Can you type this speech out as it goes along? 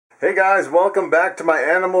Hey guys, welcome back to my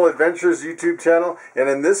Animal Adventures YouTube channel, and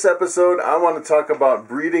in this episode I want to talk about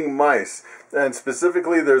breeding mice. And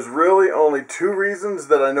specifically, there's really only two reasons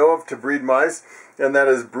that I know of to breed mice, and that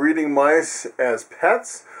is breeding mice as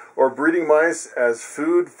pets or breeding mice as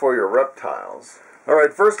food for your reptiles.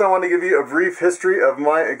 Alright, first I want to give you a brief history of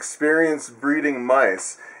my experience breeding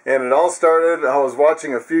mice. And it all started, I was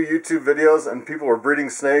watching a few YouTube videos and people were breeding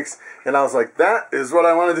snakes, and I was like, that is what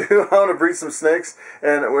I want to do. I want to breed some snakes.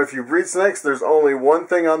 And if you breed snakes, there's only one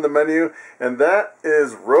thing on the menu, and that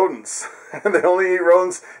is rodents. And they only eat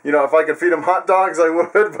rodents. You know, if I could feed them hot dogs, I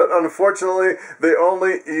would, but unfortunately, they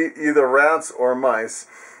only eat either rats or mice.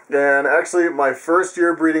 And actually, my first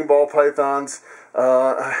year breeding ball pythons,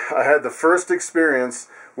 I had the first experience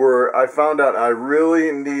where I found out I really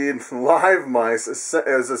need live mice. It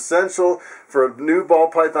is essential for new ball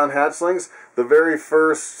python hatchlings. The very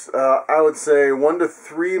first, I would say 1 to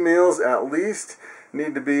 3 meals at least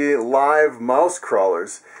need to be live mouse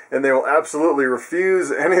crawlers. And they will absolutely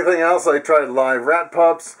refuse anything else. I tried live rat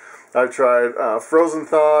pups. I've tried frozen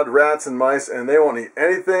thawed rats and mice, and they won't eat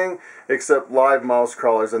anything except live mouse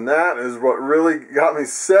crawlers. And that is what really got me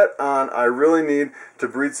set on I really need to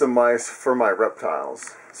breed some mice for my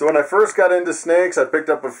reptiles. So when I first got into snakes, I picked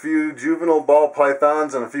up a few juvenile ball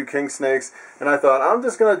pythons and a few king snakes, and I thought, I'm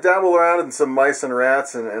just going to dabble around in some mice and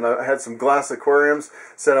rats, and I had some glass aquariums,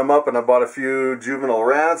 set them up, and I bought a few juvenile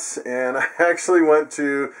rats, and I actually went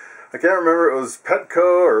to, I can't remember, it was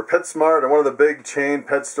Petco or PetSmart or one of the big chain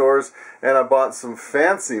pet stores, and I bought some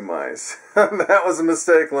fancy mice. That was a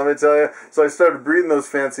mistake, let me tell you. So I started breeding those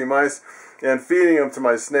fancy mice and feeding them to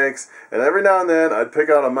my snakes, and every now and then I'd pick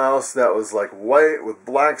out a mouse that was like white with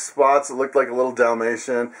black spots. It looked like a little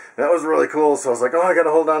Dalmatian, and that was really cool. So I was like, oh, I gotta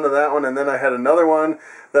hold on to that one. And then I had another one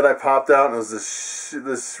that I popped out, and it was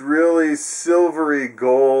this really silvery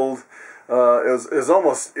gold. It was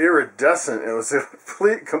almost iridescent. It was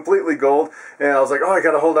completely gold, and I was like, oh, I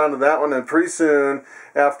gotta hold on to that one. And pretty soon,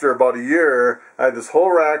 after about a year, I had this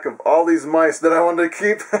whole rack of all these mice that I wanted to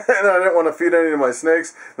keep, and I didn't want to feed any of my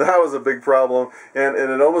snakes. That was a big problem, and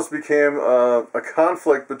it almost became a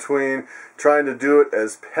conflict between trying to do it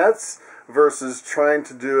as pets versus trying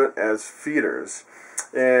to do it as feeders.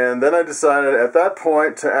 And then I decided at that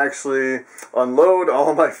point to actually unload all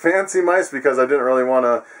of my fancy mice, because I didn't really want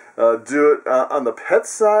to do it on the pet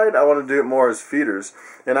side. I want to do it more as feeders,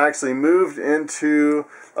 and I actually moved into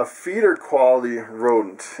a feeder quality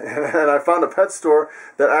rodent, and I found a pet store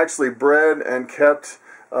that actually bred and kept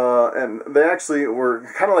and they actually were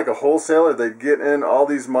kind of like a wholesaler. They'd get in all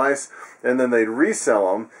these mice, and then they'd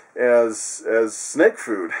resell them as snake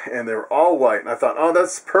food, and they were all white. And I thought, oh,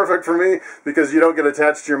 that's perfect for me, because you don't get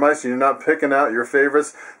attached to your mice, and you're not picking out your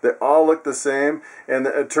favorites. They all look the same, and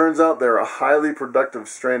it turns out they're a highly productive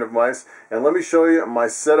strain of mice. And let me show you my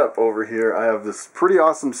setup over here. I have this pretty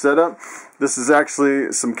awesome setup. This is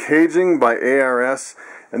actually some caging by ARS,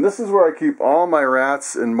 and this is where I keep all my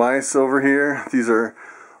rats and mice over here. These are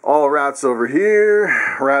all rats over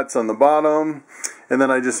here, rats on the bottom, and then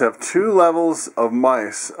I just have 2 levels of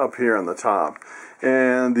mice up here on the top.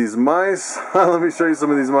 And these mice, let me show you some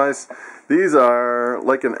of these mice. These are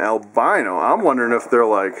like an albino. I'm wondering if they're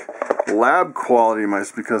like lab quality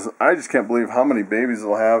mice, because I just can't believe how many babies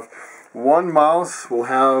they'll have. One mouse will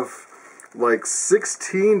have like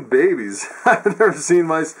 16 babies. I've never seen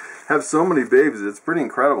mice have so many babies. It's pretty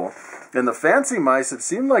incredible. And the fancy mice, it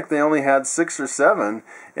seemed like they only had 6 or 7,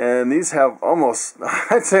 and these have almost,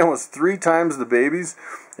 I'd say almost 3 times the babies,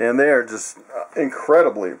 and they are just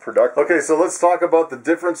incredibly productive. Okay, so let's talk about the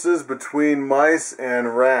differences between mice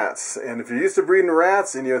and rats. And if you're used to breeding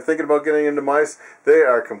rats and you're thinking about getting into mice, they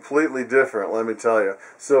are completely different, let me tell you.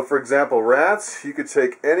 So for example, rats, you could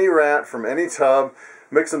take any rat from any tub,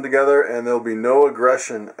 mix them together, and there'll be no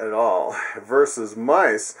aggression at all. Versus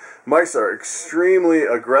mice. Mice are extremely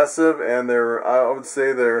aggressive, and I would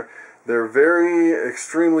say they're very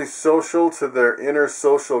extremely social to their inner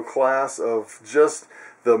social class of just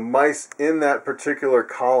the mice in that particular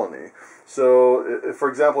colony. So, for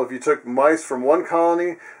example, if you took mice from one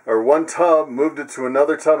colony or one tub, moved it to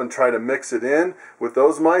another tub, and tried to mix it in with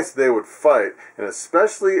those mice, they would fight. And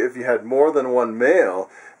especially if you had more than one male,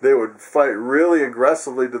 they would fight really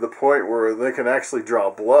aggressively to the point where they can actually draw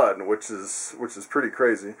blood, which is pretty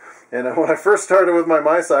crazy. And when I first started with my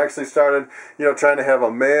mice, I actually started, trying to have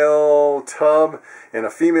a male tub and a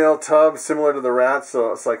female tub similar to the rats.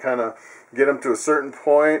 So I kind of get them to a certain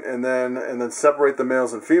point, and then separate the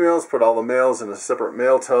males and females, put all the males in a separate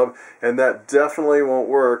male tub, and that definitely won't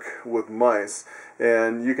work with mice.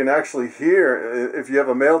 And you can actually hear, if you have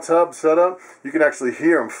a male tub set up, you can actually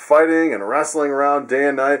hear them fighting and wrestling around day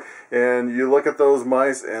and night. And you look at those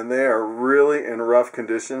mice and they are really in rough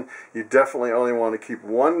condition. You definitely only want to keep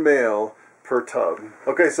one male per tub.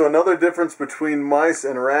 Okay, so another difference between mice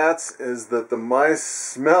and rats is that the mice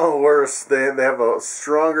smell worse. They have a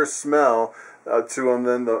stronger smell to them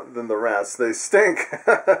than the rats. They stink.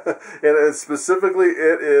 And specifically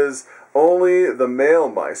it is only the male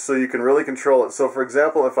mice, so you can really control it. So for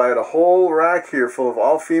example, if I had a whole rack here full of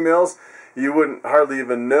all females, you wouldn't hardly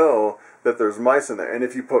even know that there's mice in there. And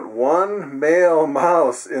if you put one male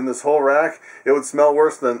mouse in this whole rack, it would smell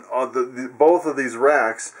worse than both of these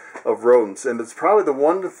racks of rodents. And it's probably the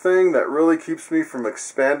one thing that really keeps me from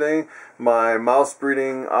expanding my mouse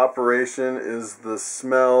breeding operation is the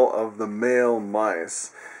smell of the male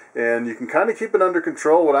mice. And you can kind of keep it under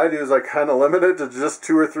control. What I do is I kind of limit it to just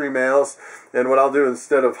 2 or 3 males. And what I'll do,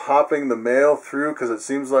 instead of hopping the male through, because it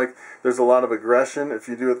seems like there's a lot of aggression if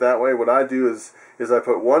you do it that way, what I do is I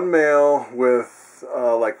put one male with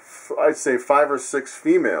I'd say 5 or 6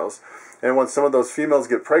 females. And when some of those females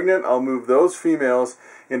get pregnant, I'll move those females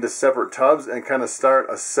into separate tubs and kind of start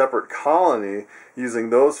a separate colony using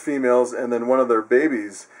those females, and then one of their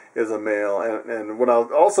babies is a male. And what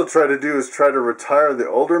I'll also try to do is try to retire the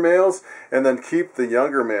older males and then keep the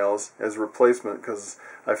younger males as replacement, because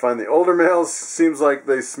I find the older males seems like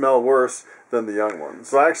they smell worse than the young ones.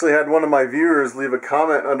 So I actually had one of my viewers leave a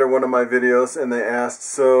comment under one of my videos, and they asked,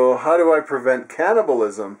 so how do I prevent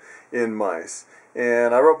cannibalism in mice?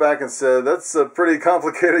 And I wrote back and said, that's a pretty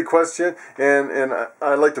complicated question, and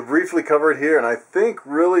I'd like to briefly cover it here. And I think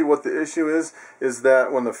really what the issue is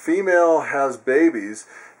that when the female has babies,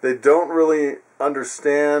 they don't really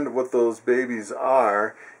understand what those babies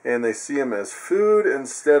are, and they see them as food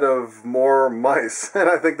instead of more mice. And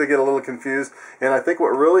I think they get a little confused. And I think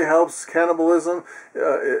what really helps cannibalism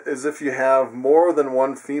is if you have more than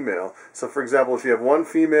one female. So for example, if you have one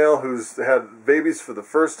female who's had babies for the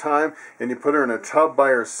first time and you put her in a tub by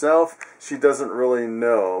herself, she doesn't really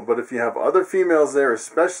know. But if you have other females there,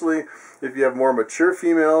 especially if you have more mature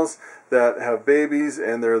females that have babies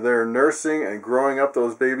and they're there nursing and growing up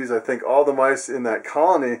those babies, I think all the mice in that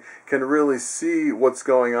colony can really see what's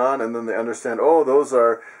going on, and then they understand, oh, those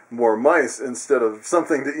are more mice instead of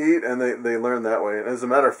something to eat, and they learn that way. And as a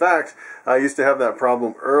matter of fact, I used to have that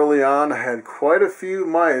problem early on. I had quite a few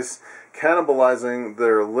mice cannibalizing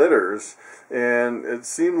their litters, and it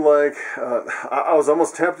seemed like I was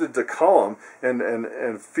almost tempted to cull them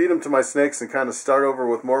and feed them to my snakes and kind of start over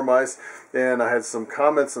with more mice. And I had some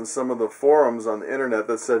comments on some of the forums on the internet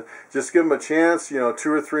that said, just give them a chance, 2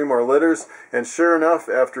 or 3 more litters. And sure enough,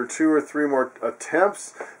 after 2 or 3 more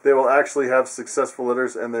attempts, they will actually have successful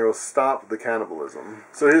litters and they will stop the cannibalism.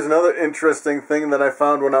 So here's another interesting thing that I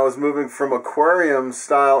found when I was moving from aquarium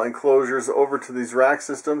style enclosures over to these rack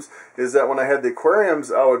systems, is that when I had the aquariums,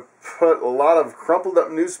 I would put a lot of crumpled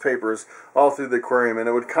up newspapers all through the aquarium, and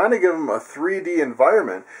it would kind of give them a 3D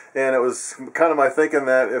environment. And it was kind of my thinking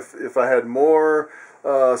that if I had more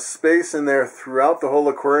space in there throughout the whole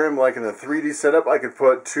aquarium, like in a 3D setup, I could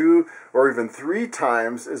put 2 or even 3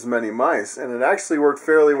 times as many mice, and it actually worked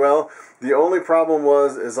fairly well. The only problem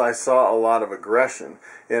is I saw a lot of aggression,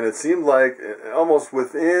 and it seemed like almost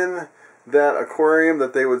within that aquarium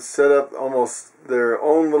that they would set up almost their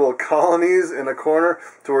own little colonies in a corner,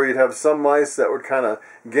 to where you'd have some mice that would kind of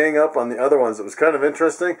gang up on the other ones. It was kind of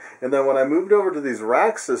interesting. And then when I moved over to these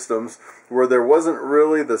rack systems where there wasn't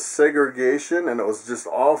really the segregation and it was just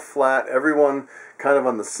all flat, everyone kind of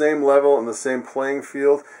on the same level and the same playing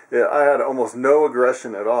field, I had almost no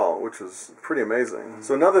aggression at all, which was pretty amazing.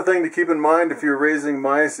 So another thing to keep in mind if you're raising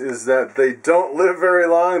mice is that they don't live very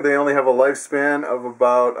long. They only have a lifespan of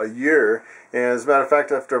about a year. And as a matter of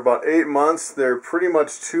fact, after about 8 months, they're pretty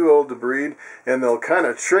much too old to breed, and they'll kind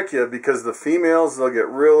of trick you, because the females, they'll get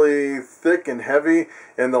really thick and heavy,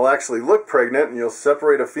 and they'll actually look pregnant, and you'll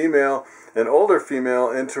separate a female, an older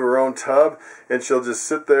female, into her own tub, and she'll just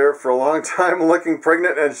sit there for a long time looking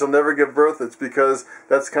pregnant, and she'll never give birth. It's because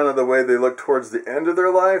that's kind of the way they look towards the end of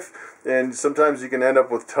their life, and sometimes you can end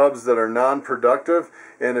up with tubs that are non-productive,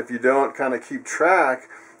 and if you don't kind of keep track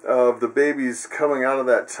of the babies coming out of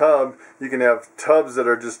that tub, you can have tubs that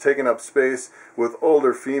are just taking up space with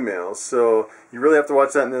older females. So you really have to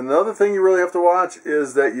watch that. And another thing you really have to watch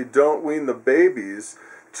is that you don't wean the babies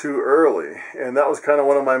too early. And that was kind of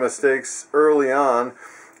one of my mistakes early on,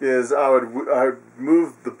 is I would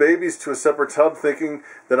move the babies to a separate tub thinking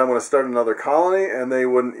that I'm going to start another colony, and they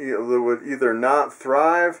would either not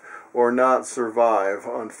thrive or not survive,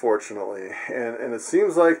 unfortunately. And it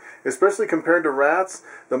seems like, especially compared to rats,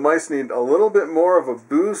 the mice need a little bit more of a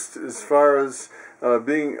boost as far as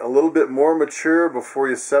being a little bit more mature before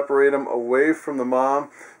you separate them away from the mom,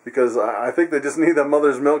 because I think they just need the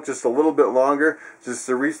mother's milk just a little bit longer, just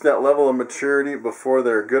to reach that level of maturity before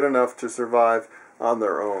they're good enough to survive on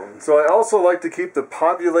their own. So I also like to keep the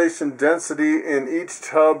population density in each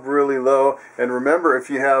tub really low. And remember, if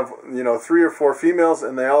you have 3 or 4 females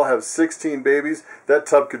and they all have 16 babies, that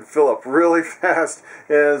tub could fill up really fast.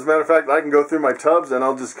 And as a matter of fact, I can go through my tubs and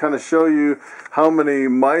I'll just kind of show you how many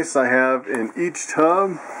mice I have in each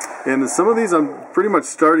tub. And in some of these I'm pretty much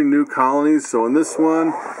starting new colonies. So in this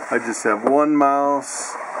one I just have 1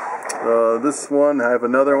 mouse. This one, I have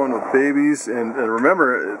another one with babies, and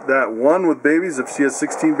remember that one with babies, if she has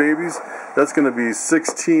 16 babies, that's going to be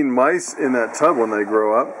 16 mice in that tub when they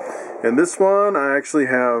grow up. And this one, I actually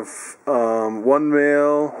have 1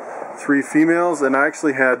 male, 3 females, and I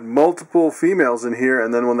actually had multiple females in here,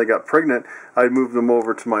 and then when they got pregnant, I moved them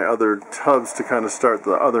over to my other tubs to kind of start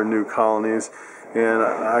the other new colonies. And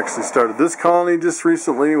I actually started this colony just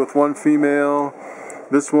recently with 1 female.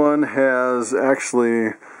 This one has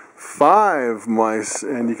actually 5 mice,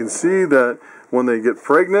 and you can see that when they get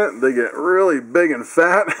pregnant, they get really big and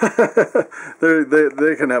fat.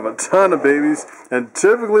 they can have a ton of babies, and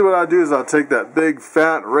typically what I do is I'll take that big,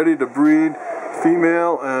 fat, ready to breed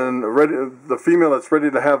female and the female that's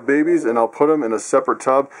ready to have babies, and I'll put them in a separate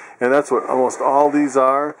tub, and that's what almost all these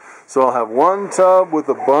are. So I'll have 1 tub with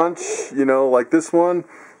a bunch, like this one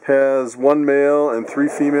has 1 male and 3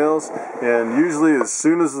 females, and usually as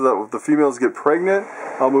soon as the females get pregnant,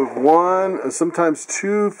 I'll move 1 and sometimes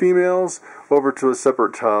 2 females over to a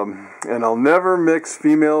separate tub. And I'll never mix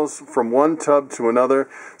females from 1 tub to another.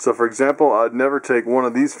 So for example, I'd never take one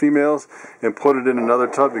of these females and put it in another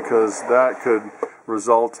tub, because that could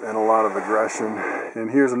result in a lot of aggression.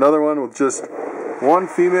 And here's another one with just 1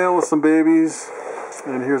 female with some babies,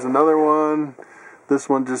 and here's another one. This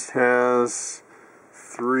one just has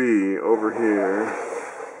 3 over here,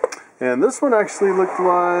 and this one actually looked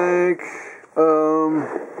like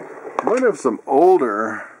might have some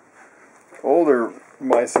older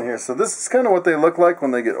mice in here. So this is kind of what they look like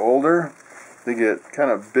when they get older. They get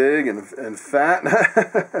kind of big and fat.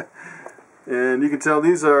 And you can tell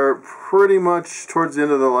these are pretty much towards the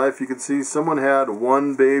end of their life. You can see someone had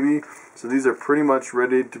 1 baby, so these are pretty much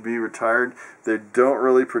ready to be retired. They don't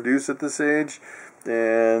really produce at this age,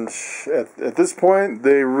 and at this point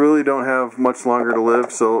they really don't have much longer to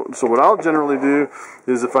live. So what I'll generally do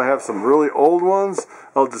is, if I have some really old ones,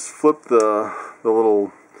 I'll just flip the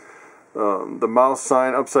little the mouse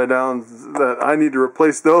sign upside down, that I need to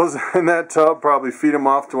replace those in that tub, probably feed them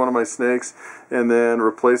off to one of my snakes, and then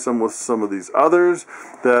replace them with some of these others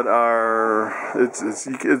that are,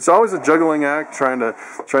 it's always a juggling act, trying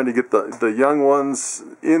to get the young ones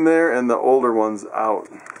in there and the older ones out.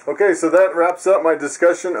 Okay, so that wraps up my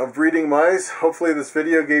discussion of breeding mice. Hopefully this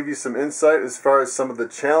video gave you some insight as far as some of the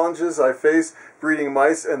challenges I face breeding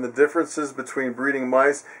mice and the differences between breeding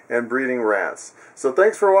mice and breeding rats. So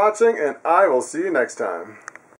thanks for watching, and I will see you next time.